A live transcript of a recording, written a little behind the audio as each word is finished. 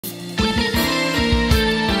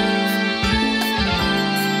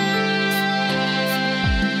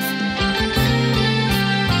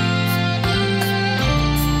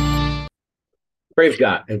Praise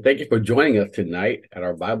God, and thank you for joining us tonight at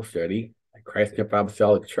our Bible study at Christ Camp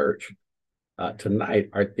Apostolic Church.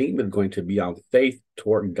 Tonight, our theme is going to be on faith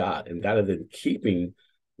toward God, and that is in keeping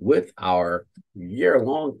with our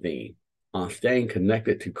year-long theme on staying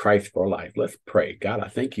connected to Christ for life. Let's pray. God, I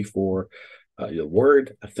thank you for your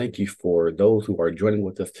word. I thank you for those who are joining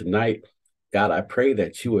with us tonight. God, I pray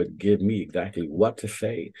that you would give me exactly what to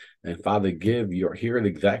say, and Father, give your hearing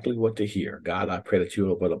exactly what to hear. God, I pray that you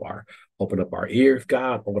would open up our ears,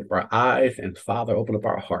 God, open up our eyes, and Father, open up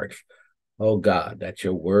our hearts. Oh God, that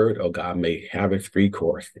your word, oh God, may have its free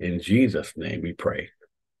course. In Jesus' name we pray.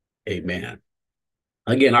 Amen.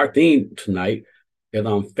 Again, our theme tonight is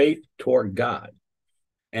on faith toward God.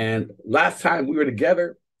 And last time we were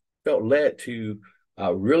together, felt led to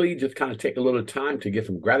really just kind of take a little time to give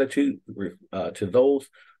some gratitude to those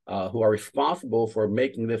who are responsible for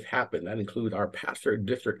making this happen. That includes our pastor,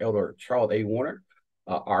 District Elder Charles A. Warner,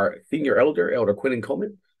 our senior elder, Elder Quentin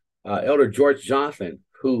Coleman, Elder George Johnson,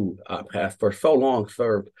 who has for so long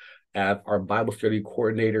served as our Bible study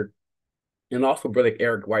coordinator, and also Brother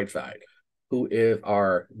Eric Whiteside, who is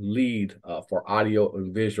our lead for audio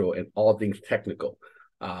and visual and all things technical.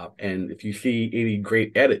 And if you see any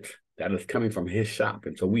great edits, that is coming from his shop.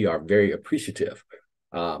 And so we are very appreciative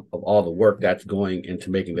of all the work that's going into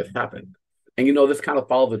making this happen. And you know, this kind of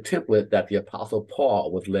follows the template that the Apostle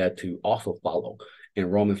Paul was led to also follow in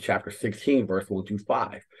Romans chapter 16, verse 1 through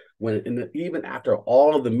 5. Even after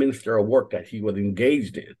all of the ministerial work that he was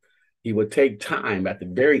engaged in, he would take time at the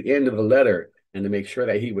very end of the letter and to make sure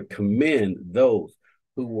that he would commend those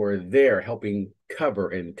who were there helping cover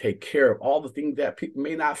and take care of all the things that people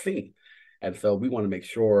may not see. And so we want to make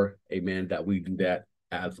sure, amen, that we do that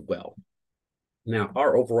as well. Now,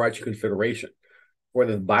 our overarching consideration for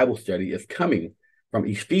this Bible study is coming from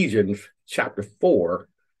Ephesians chapter 4,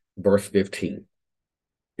 verse 15.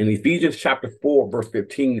 In Ephesians chapter 4, verse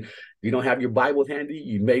 15, if you don't have your Bibles handy,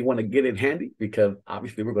 you may want to get it handy because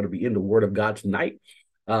obviously we're going to be in the Word of God tonight.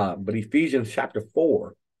 But Ephesians chapter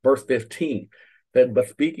 4, verse 15, that but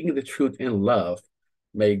speaking the truth in love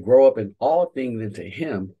may grow up in all things into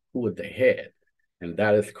him who is the head, and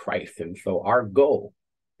that is Christ. And so our goal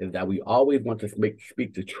is that we always want to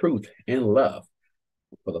speak the truth in love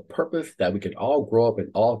for the purpose that we can all grow up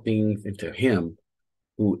in all things into him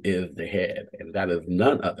who is the head, and that is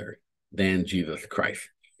none other than Jesus Christ.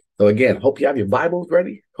 So again, hope you have your Bibles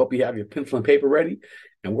ready. Hope you have your pencil and paper ready,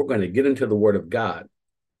 and we're going to get into the Word of God.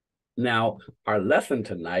 Now, our lesson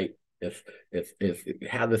tonight is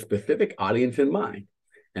has a specific audience in mind,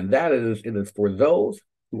 and that is it is for those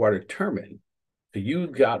who are determined to use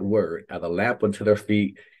God's word as a lamp unto their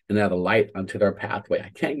feet and as a light unto their pathway. I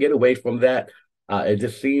can't get away from that. It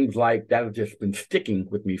just seems like that has just been sticking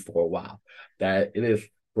with me for a while, that it is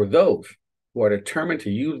for those who are determined to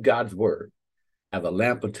use God's word as a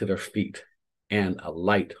lamp unto their feet and a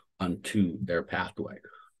light unto their pathway.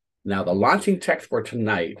 Now, the launching text for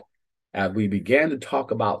tonight, as we began to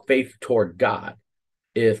talk about faith toward God,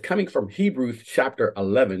 is coming from Hebrews chapter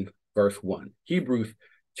 11, verse 1. Hebrews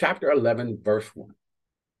chapter 11, verse 1.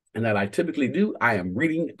 And that I typically do, I am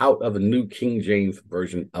reading out of the New King James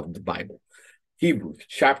Version of the Bible. Hebrews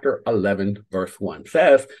chapter 11, verse 1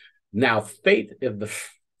 says, now faith is the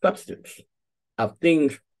substance of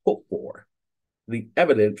things hoped for, the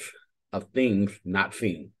evidence of things not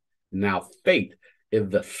seen. Now faith is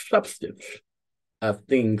the substance of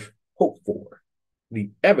things hoped for, the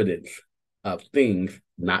evidence of things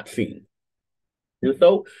not seen. And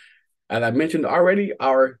so, as I mentioned already,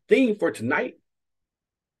 our theme for tonight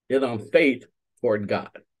is on faith toward God.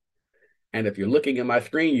 And if you're looking at my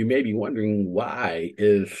screen, you may be wondering why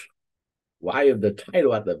is the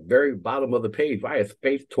title at the very bottom of the page? Why is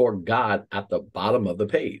faith toward God at the bottom of the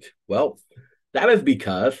page? Well, that is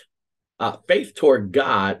because faith toward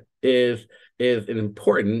God is an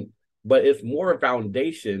important, but it's more a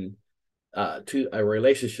foundation to a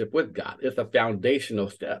relationship with God. It's a foundational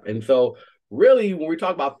step. And so really, when we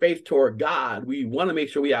talk about faith toward God, we want to make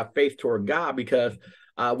sure we have faith toward God because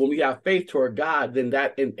when we have faith toward God, then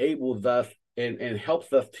that enables us and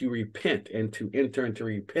helps us to repent and to enter into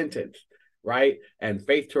repentance, right? And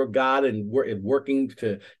faith toward God and is working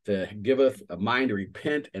to give us a mind to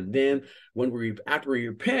repent. And then after we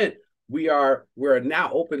repent, we're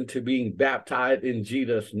now open to being baptized in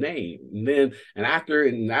Jesus' name. And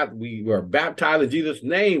after we were baptized in Jesus'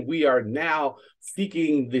 name, we are now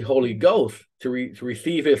seeking the Holy Ghost to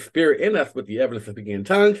receive his spirit in us with the evidence of speaking in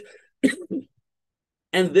tongues.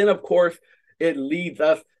 And then, of course, it leads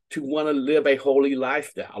us to want to live a holy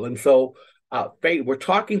lifestyle. And so faith. We're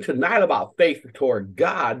talking tonight about faith toward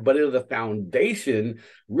God, but it is a foundation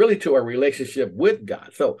really to a relationship with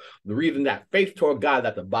God. So the reason that faith toward God is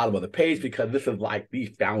at the bottom of the page, because this is like the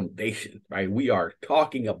foundation, right? We are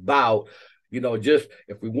talking about, just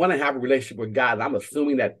if we want to have a relationship with God, I'm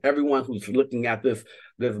assuming that everyone who's looking at this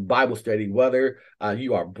Bible study, whether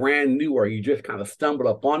you are brand new or you just kind of stumbled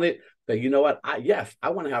upon it, that you know what, I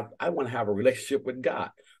want to have a relationship with God.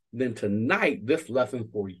 Then tonight, this lesson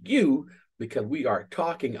for you, because we are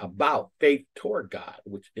talking about faith toward God,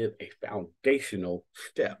 which is a foundational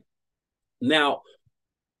step. Now,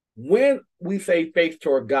 when we say faith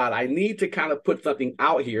toward God, I need to kind of put something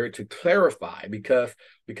out here to clarify, because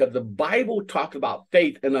the Bible talks about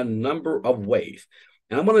faith in a number of ways.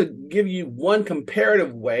 And I'm going to give you one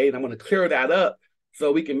comparative way, and I'm going to clear that up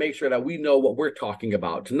so we can make sure that we know what we're talking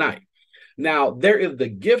about tonight. Now, there is the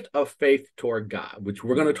gift of faith toward God, which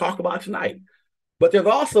we're going to talk about tonight. But there's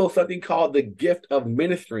also something called the gift of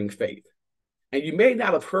ministering faith. And you may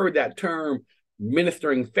not have heard that term,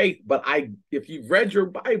 ministering faith, but if you've read your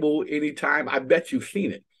Bible anytime, I bet you've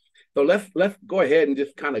seen it. So let's go ahead and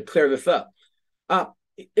just kind of clear this up.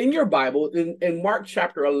 In your Bible, in Mark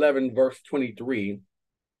chapter 11, verse 23,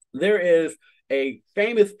 there is a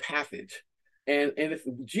famous passage, and it's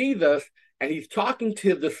Jesus, and he's talking to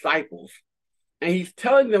his disciples, and he's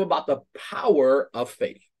telling them about the power of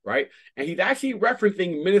faith, right? And he's actually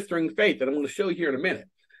referencing ministering faith, and I'm going to show you here in a minute.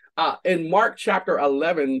 In Mark chapter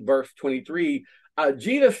 11, verse 23,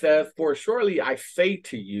 Jesus says, "For surely I say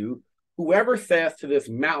to you, whoever says to this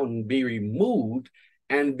mountain, be removed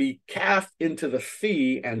and be cast into the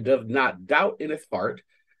sea, and does not doubt in his heart,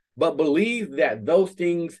 but believes that those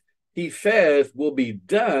things he says will be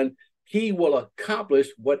done, he will accomplish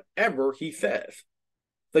whatever he says."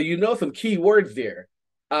 So some key words there.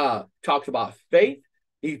 Talks about faith.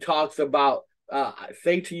 He talks about, I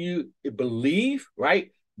say to you, believe,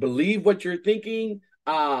 right? Believe what you're thinking,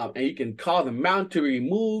 and you can cause a mountain to be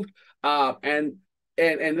removed, and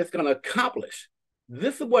it's going to accomplish.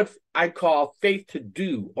 This is what I call faith to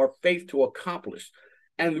do, or faith to accomplish.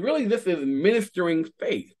 And really, this is ministering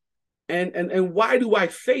faith. And why do I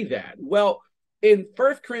say that? Well, in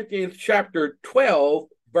 1 Corinthians chapter 12,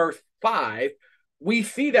 verse 5, we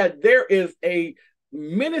see that there is a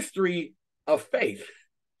ministry of faith,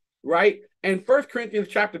 right? In 1 Corinthians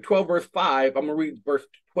chapter 12, verse 5, I'm going to read verse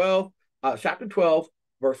 12, chapter 12,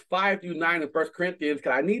 verse 5 through 9 in 1 Corinthians,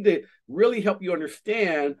 because I need to really help you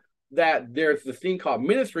understand that there's this thing called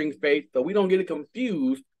ministering faith, so we don't get it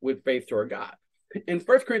confused with faith toward God. In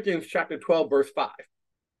 1 Corinthians chapter 12, verse 5,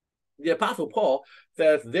 the Apostle Paul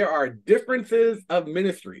says, "There are differences of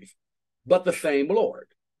ministries, but the same Lord.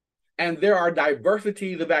 And there are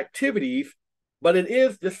diversities of activities, but it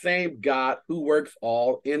is the same God who works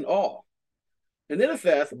all in all." And then it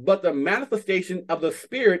says, "But the manifestation of the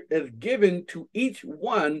Spirit is given to each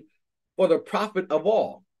one for the profit of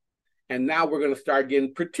all." And now we're going to start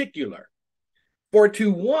getting particular. "For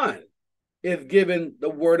to one is given the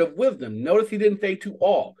word of wisdom." Notice he didn't say to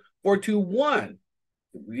all. "For to one,"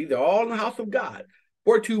 these are all in the house of God.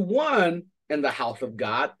 "For to one in the house of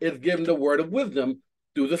God is given the word of wisdom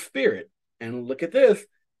through the Spirit." And look at this.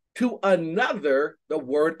 "To another, the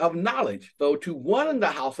word of knowledge." So to one in the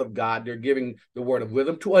house of God, they're giving the word of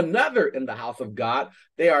wisdom. To another in the house of God,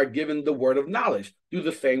 they are given the word of knowledge through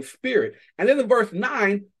the same Spirit. And then in verse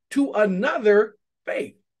 9, "To another,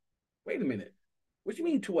 faith." Wait a minute. What do you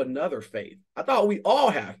mean to another faith? I thought we all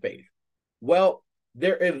have faith. Well,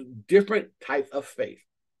 there is different types of faith.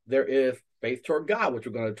 There is faith toward God, which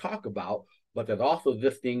we're going to talk about, but there's also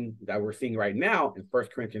this thing that we're seeing right now in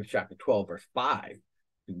 1 Corinthians chapter 12, verse 5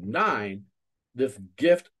 through 9, this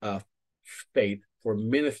gift of faith for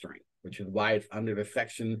ministering, which is why it's under the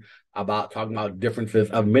section about talking about differences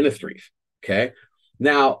of ministries, okay?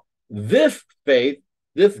 Now, this faith,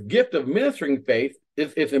 this gift of ministering faith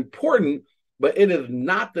is important, but it is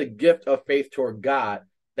not the gift of faith toward God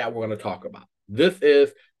that we're going to talk about. This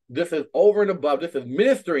is over and above. This is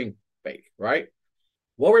ministering faith, right?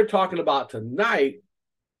 What we're talking about tonight,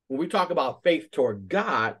 when we talk about faith toward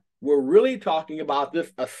God, we're really talking about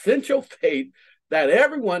this essential faith that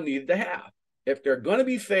everyone needs to have. If they're going to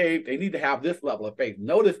be saved, they need to have this level of faith.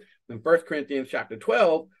 Notice in 1 Corinthians chapter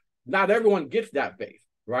 12, not everyone gets that faith,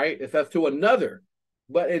 right? It says to another.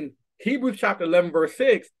 But in Hebrews chapter 11, verse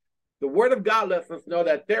 6, the word of God lets us know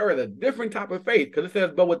that there is a different type of faith, because it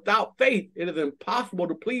says, "But without faith, it is impossible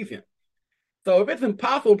to please him." So if it's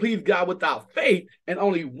impossible to please God without faith, and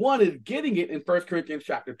only one is getting it in 1 Corinthians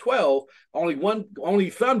chapter 12, only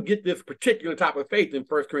some get this particular type of faith in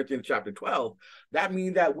 1 Corinthians chapter 12, that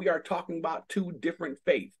means that we are talking about two different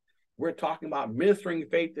faiths. we're talking about ministering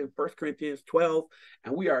faith in 1 Corinthians 12,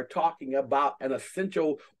 and we are talking about an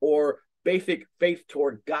essential or basic faith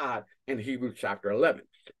toward God in Hebrews chapter 11.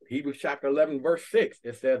 Hebrews chapter 11, verse 6,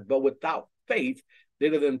 it says, but without faith,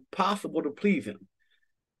 it is impossible to please him.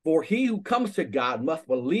 For he who comes to God must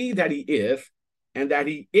believe that he is, and that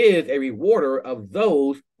he is a rewarder of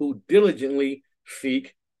those who diligently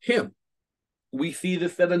seek him. We see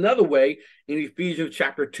this said another way in Ephesians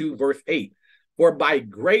chapter 2, verse 8. For by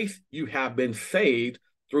grace you have been saved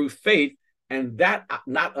through faith, and that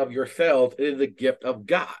not of yourselves, it is the gift of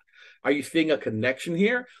God. Are you seeing a connection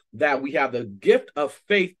here? That we have the gift of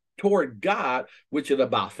faith toward God, which is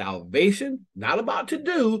about salvation, not about to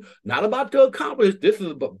do, not about to accomplish. This is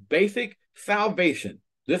about basic salvation.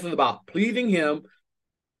 This is about pleasing him,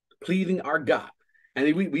 pleasing our God.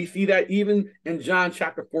 And we see that even in John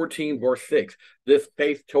chapter 14, verse 6, this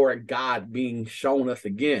faith toward God being shown us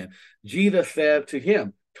again. Jesus said to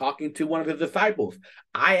him, talking to one of his disciples,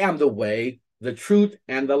 I am the way, the truth,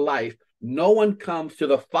 and the life. No one comes to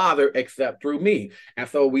the Father except through me. And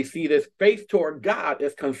so we see this faith toward God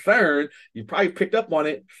is concerned, you probably picked up on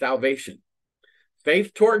it, salvation.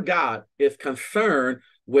 Faith toward God is concerned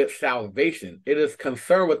with salvation. It is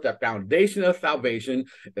concerned with the foundation of salvation.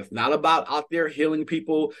 It's not about out there healing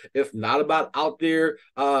people. It's not about out there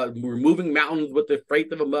removing mountains with the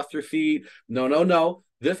faith of a mustard seed. No, no, no.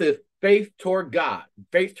 This is faith toward God.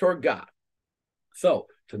 Faith toward God. So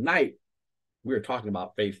tonight, we're talking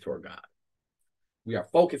about faith toward God. We are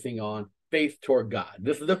focusing on faith toward God.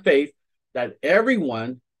 This is the faith that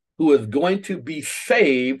everyone who is going to be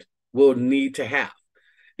saved will need to have.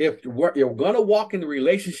 If you're going to walk in the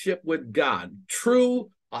relationship with God, true,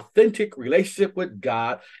 authentic relationship with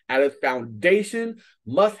God, at its foundation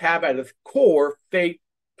must have at its core faith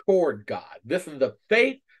toward God. This is the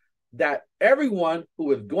faith that everyone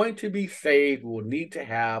who is going to be saved will need to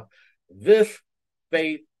have. This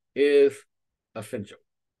faith is essential.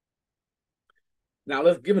 Now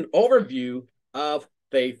let's give an overview of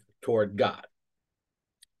faith toward God.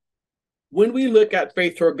 When we look at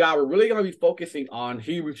faith toward God, we're really going to be focusing on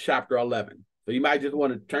Hebrews chapter 11. So you might just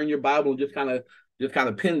want to turn your Bible and just kind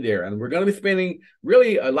of pin there. And we're going to be spending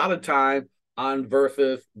really a lot of time on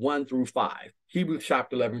verses 1 through 5. Hebrews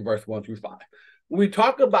chapter 11, verse 1 through 5. When we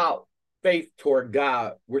talk about faith toward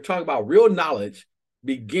God, we're talking about real knowledge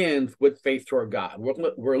begins with faith toward God.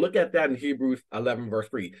 We're looking at that in Hebrews 11, verse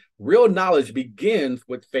 3. Real knowledge begins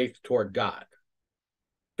with faith toward God.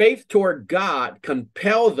 Faith toward God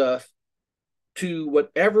compels us to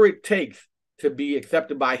whatever it takes to be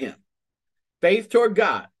accepted by him. Faith toward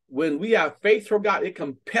God. When we have faith toward God, it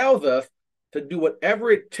compels us to do whatever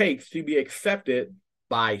it takes to be accepted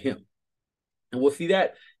by him. And we'll see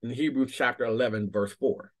that in Hebrews chapter 11, verse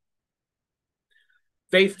 4.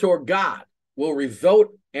 Faith toward God will result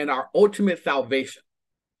in our ultimate salvation.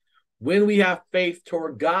 When we have faith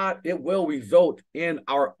toward God, it will result in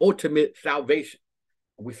our ultimate salvation.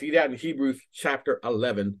 We see that in Hebrews chapter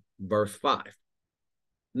 11, verse 5.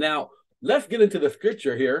 Now, let's get into the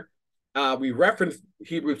scripture here. We referenced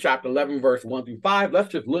Hebrews chapter 11, verse 1 through 5. Let's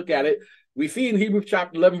just look at it. We see in Hebrews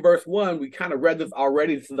chapter 11, verse 1, we kind of read this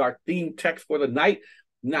already. This is our theme text for the night.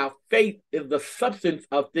 Now, faith is the substance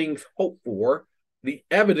of things hoped for, the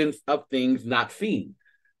evidence of things not seen.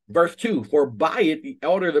 Verse 2, for by it the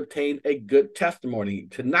elders obtained a good testimony.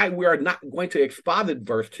 Tonight we are not going to exposit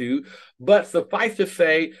verse 2, but suffice to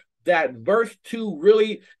say that verse 2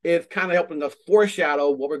 really is kind of helping us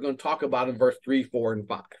foreshadow what we're going to talk about in verse 3, 4, and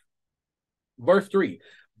 5. Verse 3,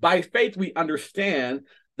 by faith we understand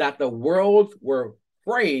that the worlds were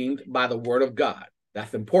framed by the word of God.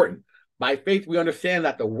 That's important. By faith we understand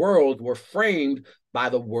that the worlds were framed by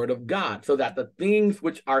the word of God, so that the things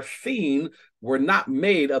which are seen were not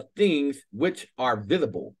made of things which are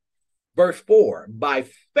visible. Verse 4, by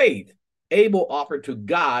faith Abel offered to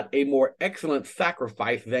God a more excellent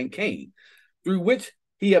sacrifice than Cain, through which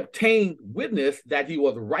he obtained witness that he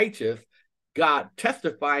was righteous, God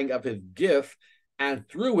testifying of his gifts, and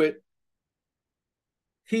through it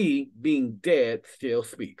he, being dead, still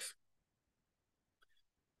speaks.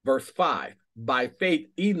 Verse 5, by faith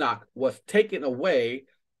Enoch was taken away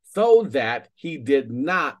so that he did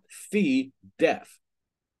not see death,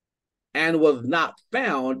 and was not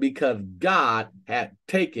found because God had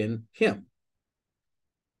taken him.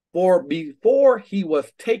 For before he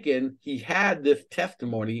was taken, he had this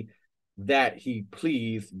testimony that he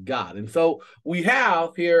pleased God. And so we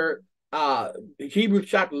have here Hebrews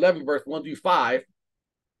chapter 11, verse 1 through 5,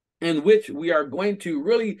 in which we are going to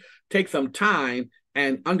really take some time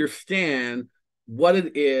and understand what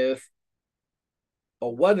it is,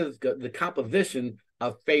 or what is the composition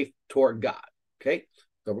of faith toward God. Okay,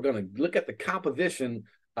 So we're going to look at the composition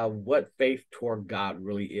of what faith toward God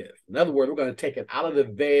really is. In other words, we're going to take it out of the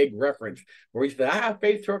vague reference where we say, I have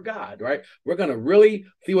faith toward God, right? We're going to really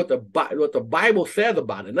see what the Bible says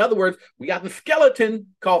about it. In other words, we got the skeleton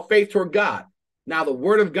called faith toward God. Now, the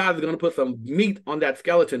word of God is going to put some meat on that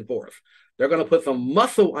skeleton for us. They're going to put some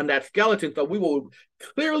muscle on that skeleton so we will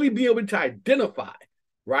clearly be able to identify,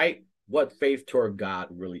 right, what faith toward God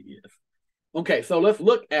really is. Okay, so let's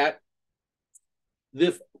look at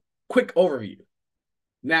this quick overview.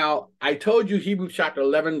 Now, I told you Hebrews chapter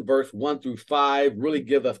 11, verse 1 through 5 really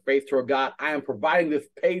gives us faith toward God. I am providing this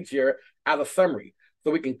page here as a summary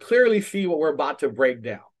so we can clearly see what we're about to break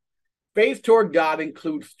down. Faith toward God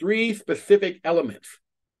includes three specific elements.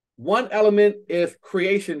 One element is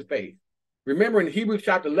creation faith. Remember in Hebrews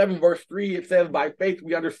chapter 11, verse 3, it says, by faith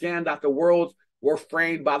we understand that the worlds were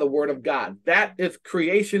framed by the word of God. That is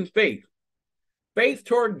creation faith. Faith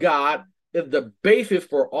toward God is the basis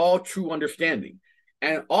for all true understanding.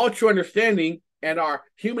 And all true understanding and our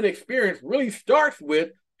human experience really starts with,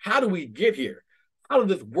 how do we get here? How did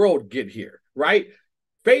this world get here, right?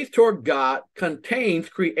 Faith toward God contains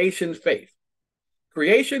creation faith.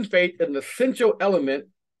 Creation faith is an essential element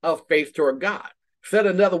of faith toward God. Said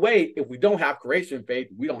another way, if we don't have creation faith,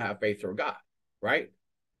 we don't have faith toward God, right?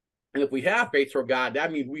 And if we have faith toward God,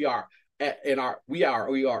 that means we are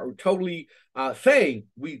totally saying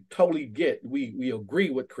we totally we agree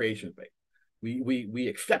with creation faith. We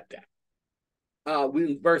accept that.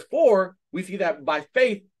 In verse 4, we see that by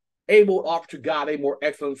faith, Abel offered to God a more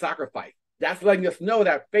excellent sacrifice. That's letting us know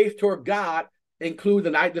that faith toward God includes,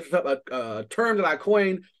 and this is a term that I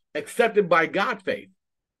coined, accepted by God faith.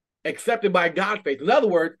 Accepted by God faith. In other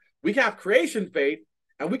words, we have creation faith,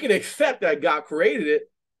 and we can accept that God created it,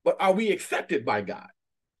 but are we accepted by God?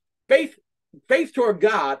 Faith toward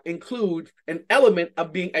God includes an element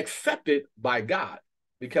of being accepted by God,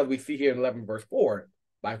 because we see here in 11 verse 4,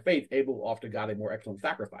 by faith, Abel offered to God a more excellent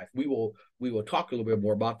sacrifice. We will talk a little bit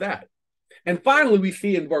more about that. And finally, we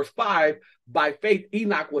see in verse 5, by faith,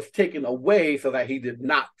 Enoch was taken away so that he did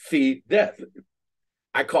not see death.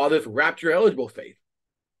 I call this rapture eligible faith.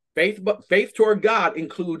 Faith toward God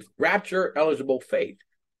includes rapture eligible faith.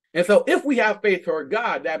 And so if we have faith toward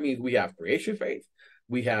God, that means we have creation faith,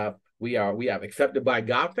 we have accepted by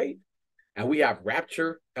God faith, and we have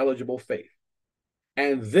rapture eligible faith.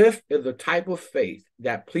 And this is the type of faith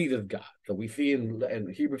that pleases God. So we see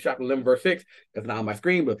in Hebrews chapter 11, verse 6, it's not on my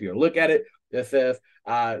screen, but if you look at it, it says,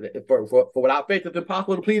 for without faith, it's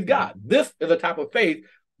impossible to please God. This is the type of faith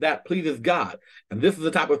that pleases God. And this is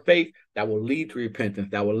the type of faith that will lead to repentance,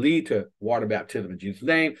 that will lead to water baptism in Jesus'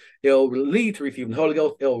 name. It'll lead to receiving the Holy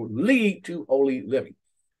Ghost. It'll lead to holy living.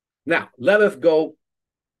 Now, let us go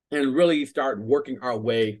and really start working our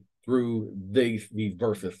way through these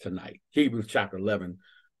verses tonight. Hebrews chapter 11,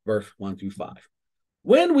 verse 1 through 5.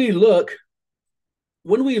 When we look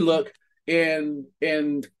in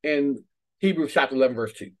Hebrews chapter 11,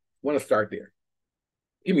 verse 2, I want to start there.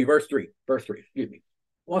 Verse 3, excuse me.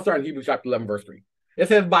 I want to start in Hebrews chapter 11, verse 3. It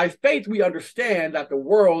says, by faith we understand that the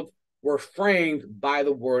worlds were framed by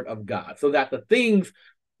the word of God, so that the things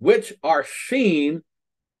which are seen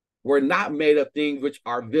were not made of things which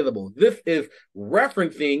are visible. This is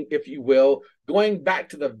referencing, if you will, going back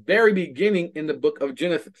to the very beginning in the book of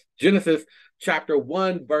Genesis. Genesis chapter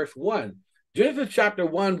 1, verse 1. Genesis chapter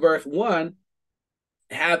 1, verse 1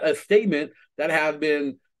 has a statement that has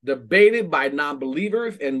been debated by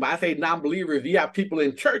non-believers. And when I say non-believers, you have people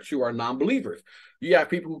in church who are non-believers. You have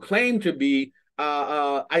people who claim to be,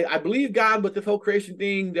 I believe God, but this whole creation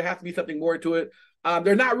thing, there has to be something more to it.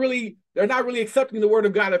 They're not really accepting the word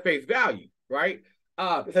of God at face value, right?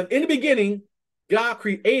 It says, in the beginning, God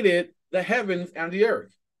created the heavens and the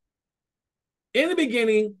earth. In the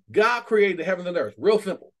beginning, God created the heavens and the earth. Real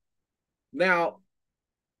simple. Now,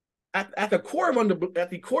 at the core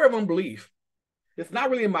of unbelief, it's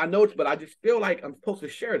not really in my notes, but I just feel like I'm supposed to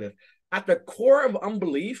share this. At the core of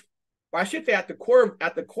unbelief, or I should say at the core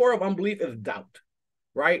of unbelief is doubt,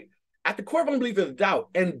 right? At the core of unbelief is doubt,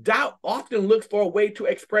 and doubt often looks for a way to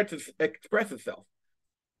express itself.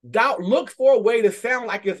 Doubt looks for a way to sound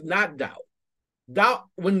like it's not doubt.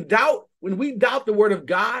 When we doubt the word of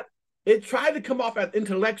God, it tries to come off as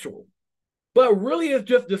intellectual, but really it's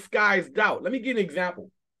just disguised doubt. Let me give you an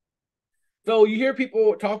example. So you hear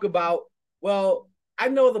people talk about, well, I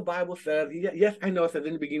know the Bible says, yes, I know it says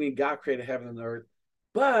in the beginning God created heaven and earth,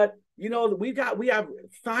 but you know, we have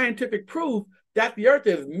scientific proof that the earth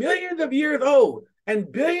is millions of years old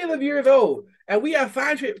and billions of years old, and we have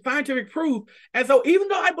scientific proof. And so even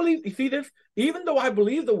though I believe, you see this, even though I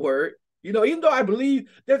believe the word, even though I believe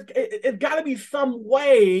it's got to be some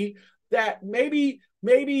way that maybe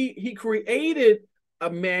he created a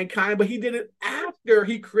mankind, but he did it after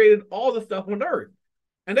he created all the stuff on earth.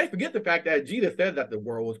 And they forget the fact that Jesus said that the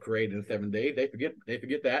world was created in 7 days. They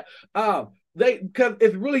forget that. Because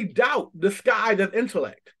it's really doubt disguised as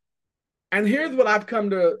intellect. And here's what I've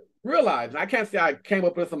come to realize. And I can't say I came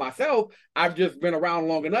up with this myself. I've just been around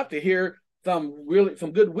long enough to hear some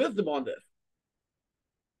good wisdom on this.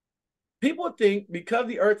 People think because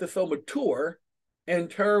the earth is so mature in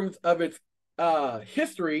terms of its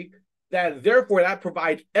history, that therefore that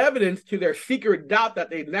provides evidence to their secret doubt that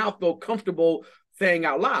they now feel comfortable saying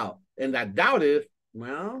out loud. And that doubt is,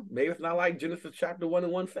 well, maybe it's not like Genesis chapter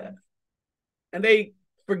 1:1 says. And they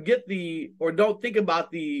forget or don't think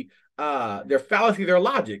about their fallacy, their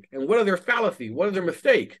logic. And what are their fallacies? What is their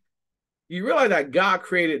mistake? You realize that God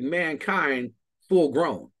created mankind full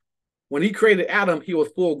grown. When he created Adam, he was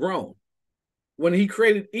full grown. When he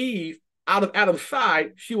created Eve out of Adam's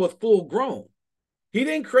side, she was full grown. He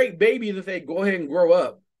didn't create babies and say, go ahead and grow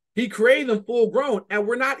up. He created them full grown, and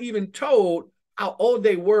we're not even told how old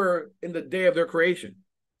they were in the day of their creation.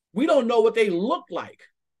 We don't know what they looked like.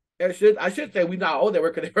 I should say we know how old they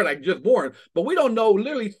were because they were like just born, but we don't know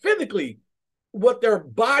literally physically what their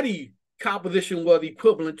body composition was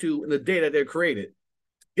equivalent to in the day that they're created.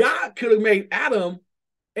 God could have made Adam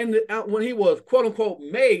when he was quote unquote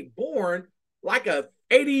born, like a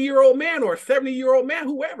 80-year-old man or a 70-year-old man,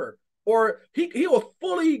 whoever. Or he was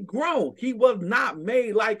fully grown. He was not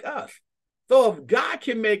made like us. So if God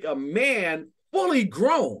can make a man fully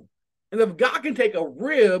grown, and if God can take a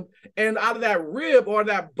rib and out of that rib or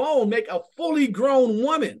that bone make a fully grown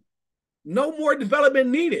woman, no more development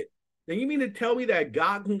needed, then you mean to tell me that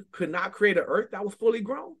God could not create an earth that was fully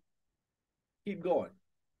grown? Keep going.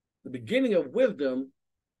 The beginning of wisdom,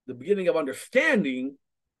 the beginning of understanding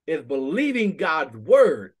is believing God's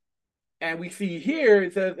word. And we see here,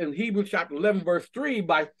 it says in Hebrews chapter 11, verse 3,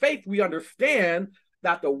 by faith we understand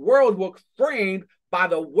that the world was framed by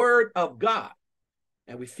the word of God.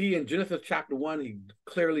 And we see in Genesis chapter 1, he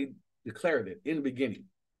clearly declared it in the beginning.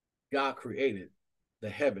 God created the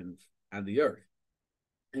heavens and the earth.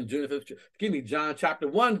 In John chapter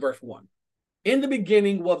 1, verse 1. In the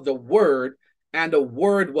beginning was the word, and the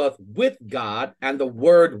word was with God, and the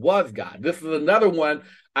word was God. This is another one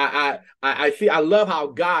I see. I love how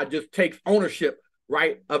God just takes ownership,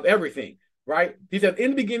 right, of everything, right? He says,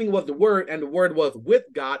 in the beginning was the word, and the word was with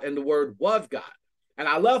God, and the word was God. And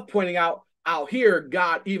I love pointing out here,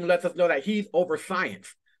 God even lets us know that he's over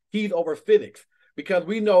science. He's over physics. Because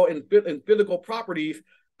we know in physical properties,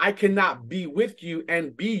 I cannot be with you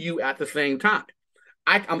and be you at the same time.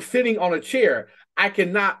 I'm sitting on a chair. I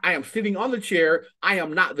am sitting on the chair. I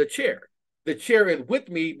am not the chair. The chair is with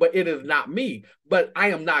me, but it is not me. But I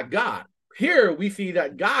am not God. Here we see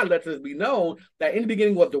that God lets us be known that in the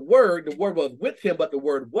beginning was the word was with him, but the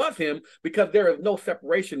word was him, because there is no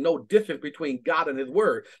separation, no distance between God and his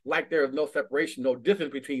word, like there is no separation, no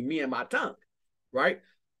distance between me and my tongue, right?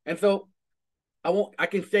 And so I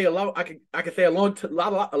can say a lot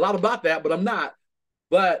about that, but I'm not.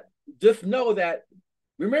 But just know that,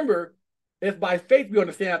 remember, it's by faith we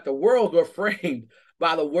understand that the worlds were framed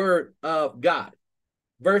by the word of God.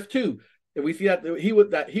 Verse 2, and we see that he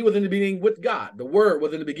was in the beginning with God. The word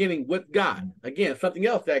was in the beginning with God. Again, something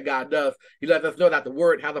else that God does, he lets us know that the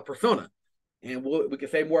word has a persona. And we can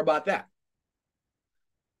say more about that.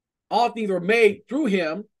 All things were made through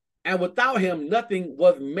him, and without him, nothing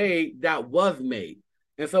was made that was made.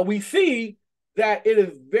 And so we see that it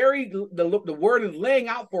is the word is laying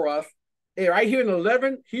out for us right here in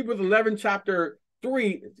Hebrews 11,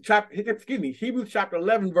 Hebrews chapter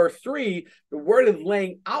 11, verse 3, the word is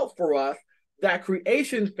laying out for us that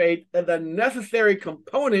creation faith is a necessary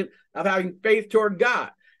component of having faith toward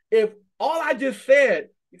God. If all I just said,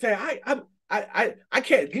 you say, I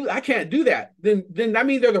can't do that, then that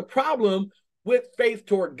means there's a problem with faith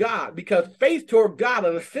toward God, because faith toward God,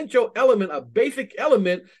 an essential element, a basic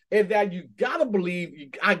element, is that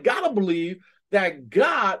I gotta believe that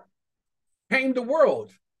God framed the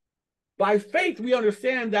world. By faith, we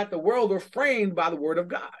understand that the world was framed by the word of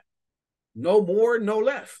God. No more, no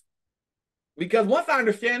less. Because once I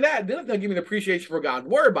understand that, then it's going to give me an appreciation for God's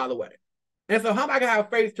word, by the way. And so how am I going to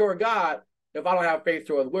have faith toward God if I don't have faith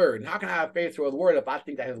toward his word? And how can I have faith toward his word if I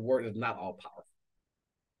think that his word is not all powerful?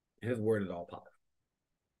 His word is all powerful.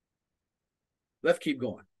 Let's keep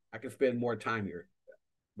going. I can spend more time here,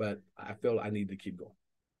 but I feel I need to keep going.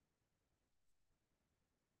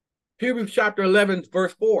 Hebrews chapter 11,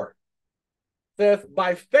 verse 4 says,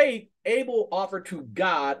 by faith, Abel offered to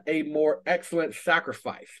God a more excellent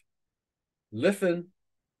sacrifice. Listen,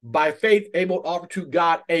 by faith, Abel offered to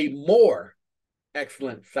God a more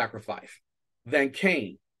excellent sacrifice than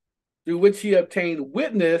Cain, through which he obtained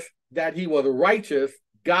witness that he was righteous,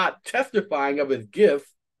 God testifying of his gifts,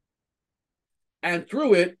 and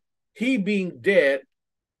through it, he being dead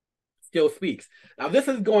still speaks. Now, this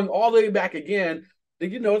is going all the way back again.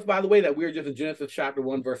 Did you notice, by the way, that we were just in Genesis chapter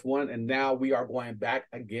 1, verse 1, and now we are going back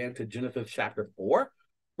again to Genesis chapter 4,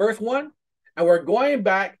 verse 1? And we're going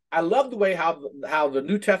back. I love the way how the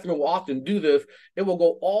New Testament will often do this. It will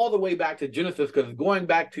go all the way back to Genesis because it's going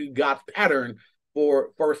back to God's pattern for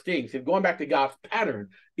first things. It's going back to God's pattern.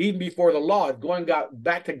 Even before the law, it's going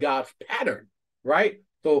back to God's pattern, right?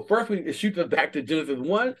 So first it shoots us back to Genesis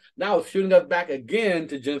 1. Now it's shooting us back again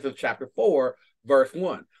to Genesis chapter 4, verse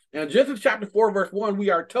 1. And in Genesis chapter 4, verse 1, we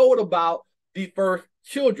are told about the first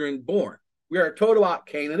children born. We are told about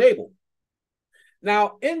Cain and Abel.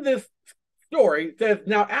 Now, in this story, it says,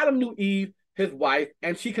 now Adam knew Eve, his wife,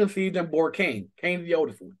 and she conceived and bore Cain, the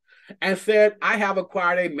oldest one, and said, I have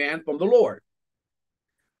acquired a man from the Lord.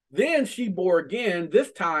 Then she bore again,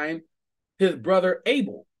 this time, his brother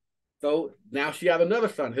Abel. So now she has another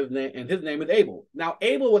son, his name is Abel. Now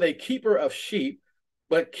Abel was a keeper of sheep,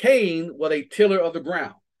 but Cain was a tiller of the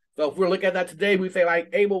ground. So if we're looking at that today, we say like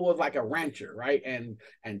Abel was like a rancher, right? And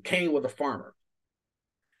Cain was a farmer.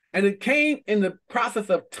 And it came in the process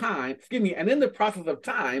of time,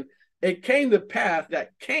 it came to pass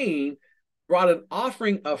that Cain brought an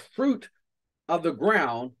offering of fruit of the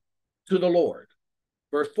ground to the Lord.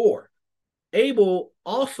 Verse 4, Abel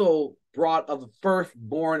also brought of the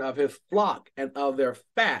firstborn of his flock and of their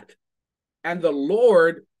fat. And the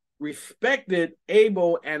Lord respected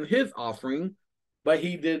Abel and his offering, but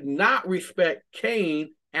he did not respect Cain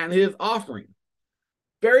and his offering.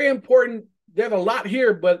 Very important. There's a lot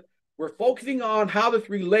here, but we're focusing on how this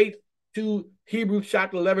relates to Hebrews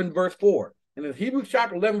chapter 11, verse 4. And in Hebrews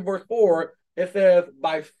chapter 11, verse 4, it says,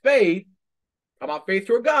 by faith, about faith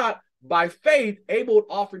toward God, by faith, Abel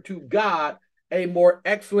offered to God a more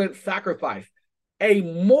excellent sacrifice. A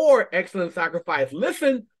more excellent sacrifice.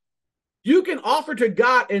 Listen, you can offer to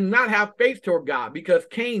God and not have faith toward God because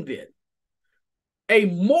Cain did. A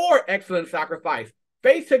more excellent sacrifice.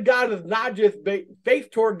 Faith to God is not just faith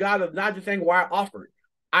toward God is not just saying why I offered.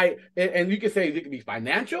 And you can say it could be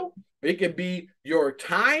financial, it could be your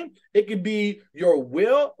time, it could be your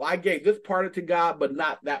will. Well, I gave this part to God, but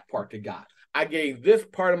not that part to God. I gave this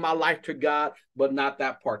part of my life to God, but not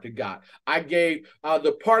that part to God. I gave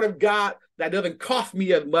the part of God that doesn't cost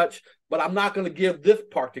me as much, but I'm not going to give this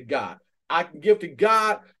part to God. I can give to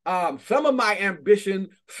God some of my ambition,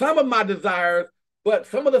 some of my desires, but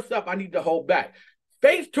some of the stuff I need to hold back.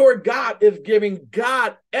 Faith toward God is giving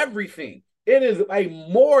God everything. It is a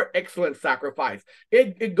more excellent sacrifice.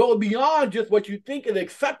 It goes beyond just what you think is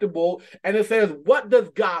acceptable, and it says, what does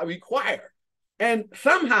God require? And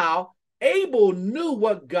somehow, Abel knew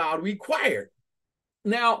what God required.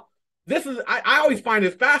 Now, this is, I always find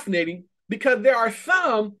this fascinating because there are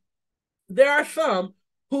some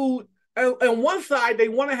who, on one side, they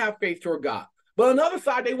want to have faith toward God, but on the other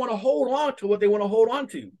side, they want to hold on to what they want to hold on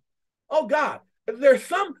to. Oh God, there's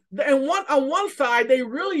some, and on one side, they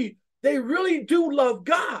really do love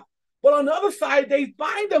God, but on the other side, they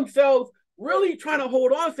find themselves really trying to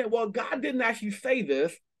hold on, saying, well, God didn't actually say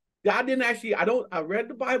this. God didn't actually, I read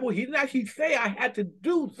the Bible. He didn't actually say I had to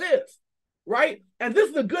do this, right? And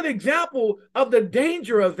this is a good example of the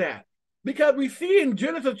danger of that. Because we see in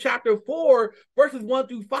Genesis chapter 4, verses 1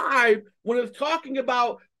 through 5, when it's talking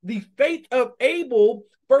about the faith of Abel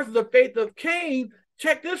versus the faith of Cain,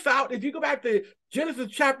 check this out. If you go back to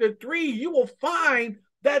Genesis chapter 3, you will find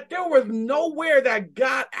that there was nowhere that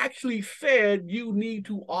God actually said you need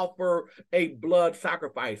to offer a blood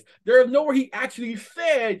sacrifice. There is nowhere he actually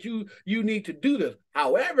said you need to do this.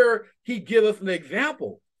 However, he gives us an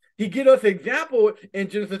example. He gives us an example in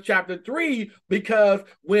Genesis chapter 3 because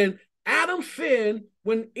when Adam sinned,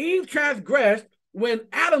 when Eve transgressed, when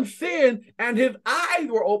Adam sinned and his eyes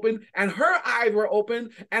were open and her eyes were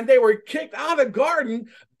open and they were kicked out of the garden,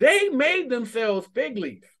 they made themselves fig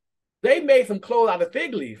leaves. They made some clothes out of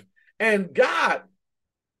fig leaves. And God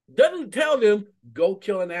doesn't tell them, go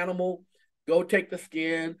kill an animal, go take the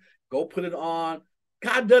skin, go put it on.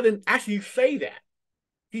 God doesn't actually say that.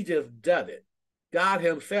 He just does it. God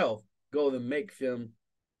himself goes and makes them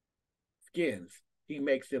skins. He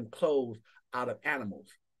makes them clothes out of animals.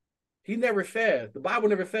 He never says, the Bible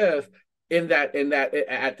never says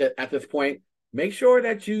at this point, make sure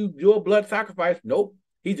that you do a blood sacrifice. Nope.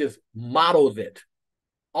 He just models it.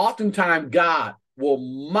 Oftentimes, God will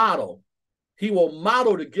model. He will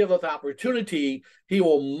model to give us opportunity. He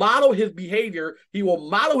will model his behavior. He will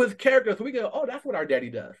model his character so we go, oh, that's what our daddy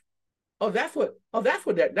does. That's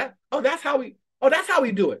how we, Oh, that's how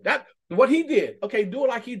we do it. That's what he did. Okay, do it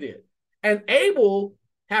like he did. And Abel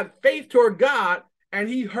had faith toward God, and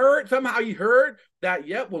somehow he heard that,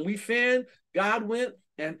 yep, when we sinned, God went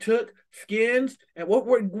and took skins. And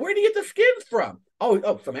where did he get the skins from?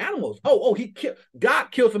 Oh, some animals.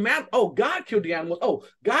 God killed some animals. Oh, God killed the animals. Oh,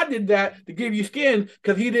 God did that to give you skin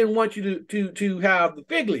because he didn't want you to have the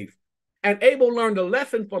fig leaf. And Abel learned a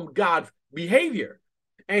lesson from God's behavior.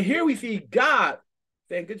 And here we see God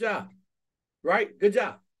saying, good job, right? Good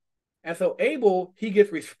job. And so Abel, he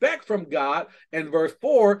gets respect from God. In verse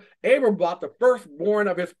 4, Abel brought the firstborn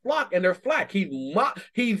of his flock and their flack. He's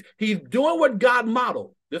doing what God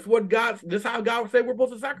modeled. This is how God would say we're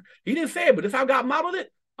supposed to sacrifice. He didn't say it, but this is how God modeled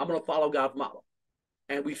it. I'm going to follow God's model.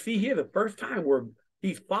 And we see here the first time where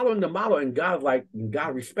he's following the model, and God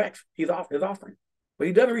respects his offering. But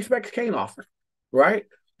he doesn't respect Cain's offering, right?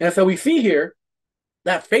 And so we see here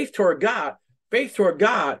that faith toward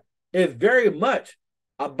God is very much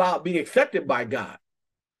about being accepted by God.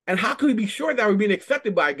 And how can we be sure that we're being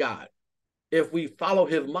accepted by God? If we follow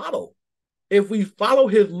his model. What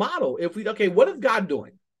is God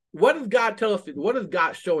doing? What does God tell us? What is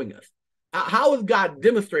God showing us? How is God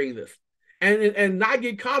demonstrating this? And not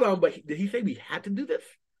get caught on, but did he say we had to do this?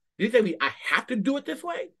 Did he say I have to do it this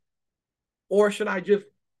way? Or should I just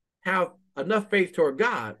have enough faith toward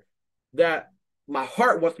God that my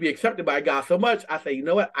heart wants to be accepted by God so much, I say, you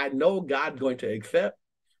know what? I know God's going to accept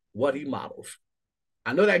what he models.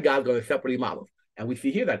 I know that God's going to accept what he models. And we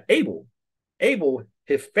see here that Abel,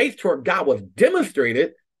 his faith toward God was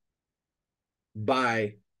demonstrated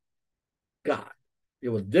by God. It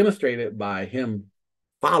was demonstrated by him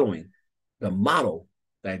following the model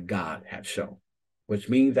that God had shown, which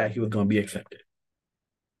means that he was going to be accepted.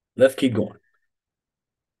 Let's keep going.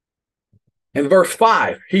 In verse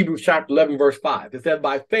 5, Hebrews chapter 11, verse 5, it says,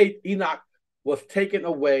 by faith Enoch was taken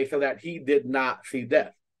away so that he did not see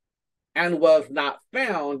death, and was not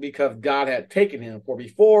found because God had taken him. For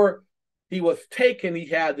before he was taken, he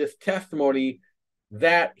had this testimony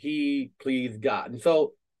that he pleased God. And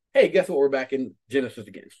so, hey, guess what? We're back in Genesis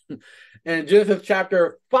again. And Genesis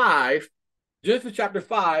chapter 5,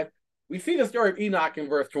 we see the story of Enoch in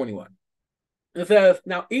verse 21. It says,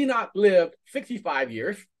 now Enoch lived 65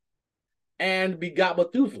 years and begot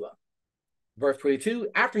Methuselah. Verse 22,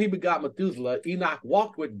 after he begot Methuselah, Enoch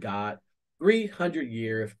walked with God 300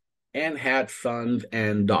 years and had sons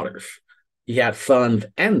and daughters. He had sons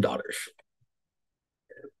and daughters.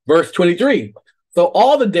 Verse 23, so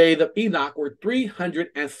all the days of Enoch were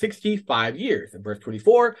 365 years. In verse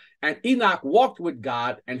 24, and Enoch walked with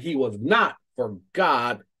God, and he was not, for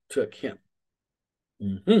God took him.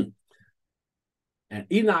 And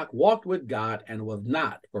Enoch walked with God and was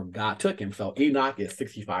not, for God took him. So Enoch is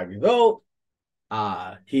 65 years old.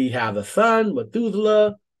 He has a son,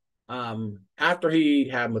 Methuselah. After he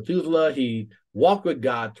had Methuselah, he walked with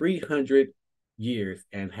God 300 years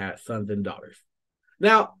and had sons and daughters.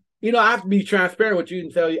 Now, I have to be transparent with you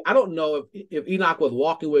and tell you, I don't know if Enoch was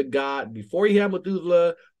walking with God before he had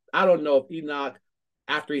Methuselah. I don't know if Enoch,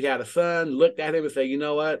 after he had a son, looked at him and said, you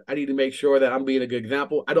know what, I need to make sure that I'm being a good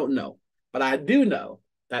example. I don't know. But I do know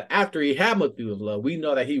that after he had Methuselah, we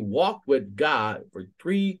know that he walked with God for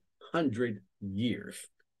 300 years,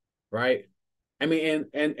 right? I mean,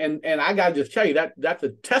 and I gotta just tell you that's a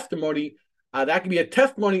testimony. That can be a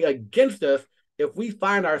testimony against us if we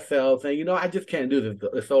find ourselves saying, I just can't do this.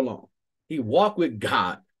 It's so long. He walked with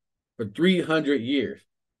God for 300 years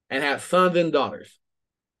and had sons and daughters.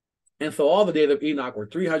 And so all the days of Enoch were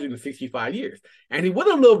 365 years. And he would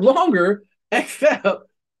have lived longer, except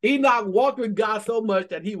Enoch walked with God so much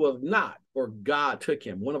that he was not, for God took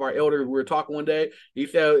him. One of our elders, we were talking one day, he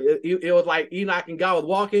said it was like Enoch and God was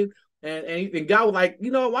walking, and God was like, why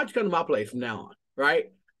don't you come to my place from now on, right?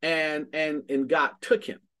 And God took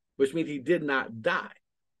him, which means he did not die.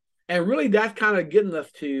 And really, that's kind of getting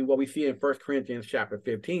us to what we see in 1 Corinthians chapter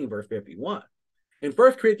 15, verse 51. In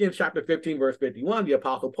 1 Corinthians chapter 15, verse 51, the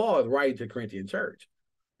Apostle Paul is writing to the Corinthian church.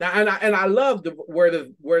 Now, and I love where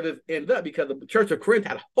this ends up, because the Church of Corinth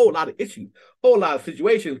had a whole lot of issues, whole lot of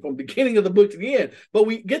situations from the beginning of the book to the end. But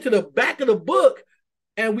we get to the back of the book,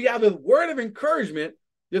 and we have this word of encouragement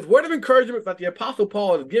that the Apostle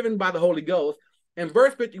Paul is given by the Holy Ghost. In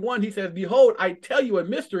verse 51, he says, behold, I tell you a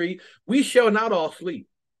mystery, we shall not all sleep.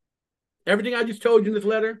 Everything I just told you in this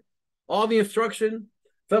letter, all the instruction,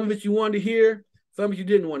 some of it you wanted to hear, some of it you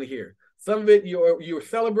didn't want to hear. Some of it you were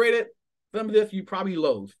celebrated, some of this you probably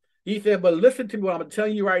loathed. He said, but listen to what I'm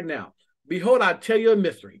telling you right now. Behold, I tell you a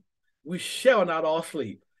mystery. We shall not all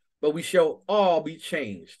sleep, but we shall all be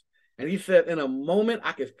changed. And he said, in a moment,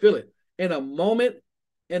 I can feel it. In a moment,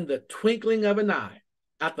 in the twinkling of an eye,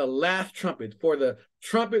 at the last trumpet, for the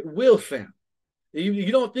trumpet will sound.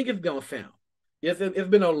 You don't think it's going to sound. It's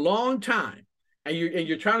been a long time, and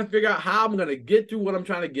you're trying to figure out how I'm going to get through what I'm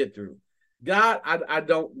trying to get through. God, I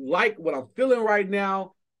don't like what I'm feeling right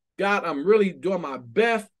now. God, I'm really doing my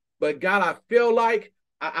best, but God, I feel like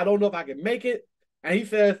I don't know if I can make it. And he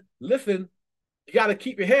says, listen, you got to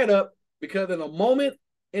keep your head up, because in a moment,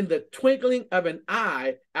 in the twinkling of an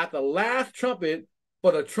eye, at the last trumpet,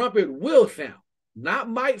 for the trumpet will sound. Not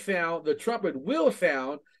might sound, the trumpet will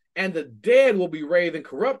sound, and the dead will be raised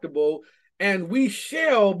incorruptible, and we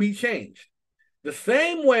shall be changed. The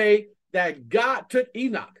same way that God took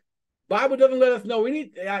Enoch. Bible doesn't let us know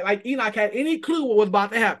like Enoch had any clue what was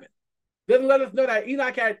about to happen. Doesn't let us know that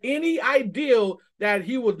Enoch had any idea that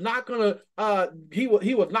he was not gonna he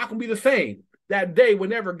was not gonna be the same that day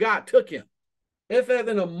whenever God took him. It says,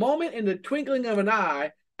 in a moment, in the twinkling of an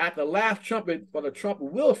eye, at the last trumpet, for the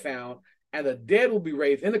trumpet will sound, and the dead will be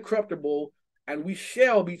raised incorruptible, and we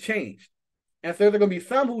shall be changed. And so there are going to be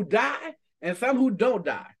some who die and some who don't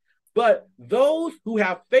die. But those who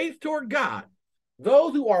have faith toward God,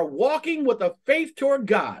 those who are walking with a faith toward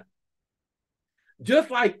God,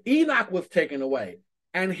 just like Enoch was taken away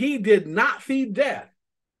and he did not see death,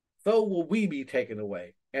 so will we be taken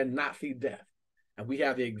away and not see death. And we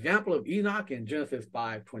have the example of Enoch in Genesis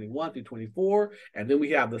 5:21 through 24. And then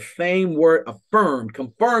we have the same word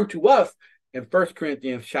confirmed to us in 1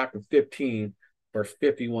 Corinthians chapter 15, verse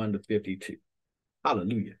 51 to 52.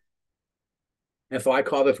 Hallelujah. And so I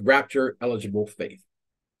call this rapture eligible faith.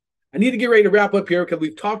 I need to get ready to wrap up here because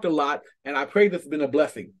we've talked a lot, and I pray this has been a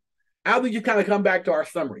blessing. As we just kind of come back to our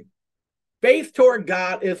summary, faith toward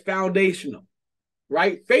God is foundational,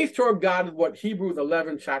 right? Faith toward God is what Hebrews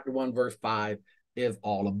 11, chapter 1, verse 5 is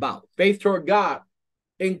all about. Faith toward God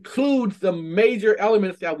includes the major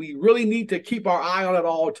elements that we really need to keep our eye on at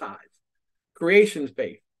all times. Creation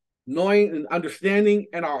faith, knowing and understanding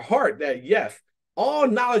in our heart that, yes, all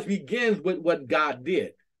knowledge begins with what God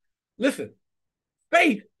did. Listen,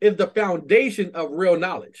 faith is the foundation of real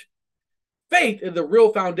knowledge. Faith is the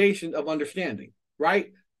real foundation of understanding,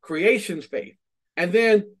 right? Creation's faith. And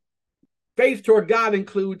then faith toward God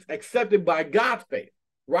includes accepted by God's faith,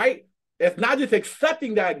 right? It's not just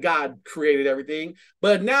accepting that God created everything,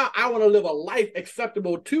 but now I want to live a life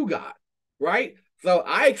acceptable to God, right? So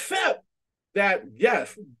I accept that,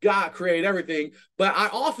 yes, God created everything, but I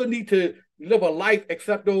also need to live a life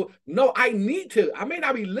acceptable. No, I need to. I may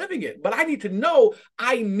not be living it, but I need to know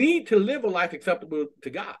I need to live a life acceptable to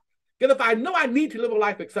God. Because if I know I need to live a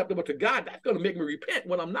life acceptable to God, that's going to make me repent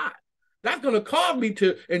when I'm not. That's going to cause me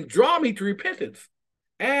to and draw me to repentance.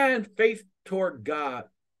 And faith toward God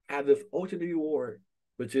has this ultimate reward,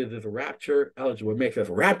 which is this rapture eligible. It makes us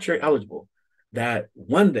rapture eligible, that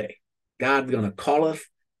one day God's going to call us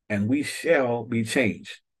and we shall be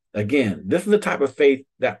changed. Again, this is the type of faith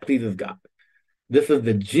that pleases God. This is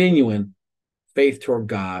the genuine faith toward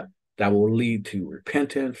God that will lead to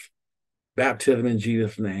repentance, baptism in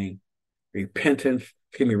Jesus' name,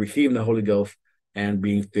 receiving the Holy Ghost, and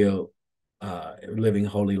being filled, living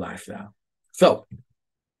holy lifestyle. So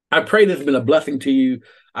I pray this has been a blessing to you.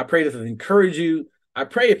 I pray this has encouraged you. I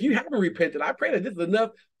pray if you haven't repented, I pray that this is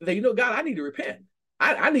enough to say, God, I need to repent.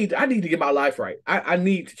 I need to get my life right. I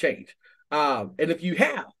need to change. And if you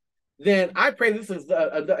have, then I pray this is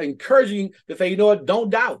encouraging to say, what, don't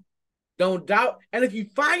doubt. Don't doubt. And if you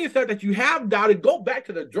find yourself that you have doubted, go back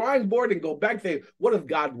to the drawing board and go back and say, what does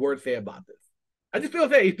God's word say about this? I just feel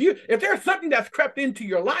say, if there's something that's crept into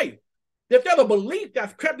your life, if there's a belief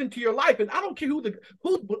that's crept into your life, and I don't care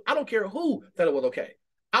I don't care who said it was okay.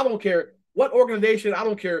 I don't care what organization, I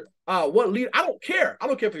don't care what leader, I don't care. I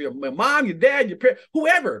don't care if you're your mom, your dad, your parent,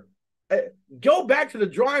 whoever. Go back to the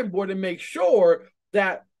drawing board and make sure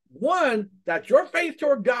that, one, that your faith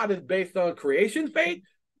toward God is based on creation faith,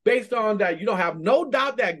 based on that you don't have no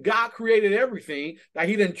doubt that God created everything, that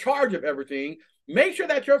he's in charge of everything. Make sure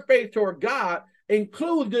that your faith toward God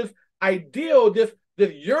includes this ideal, this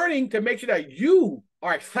yearning to make sure that you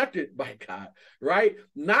are accepted by God, right?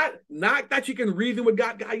 Not that you can reason with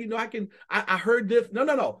God. God, I heard this.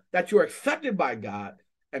 No. That you're accepted by God,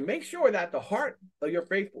 and make sure that the heart of your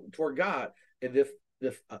faith toward God is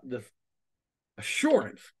this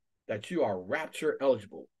assurance that you are rapture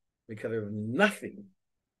eligible, because there's nothing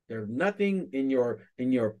in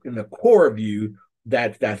the core of you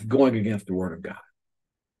that's going against the word of God.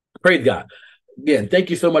 Praise God. Again, thank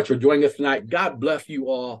you so much for joining us tonight. God bless you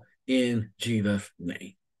all in Jesus'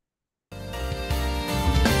 name.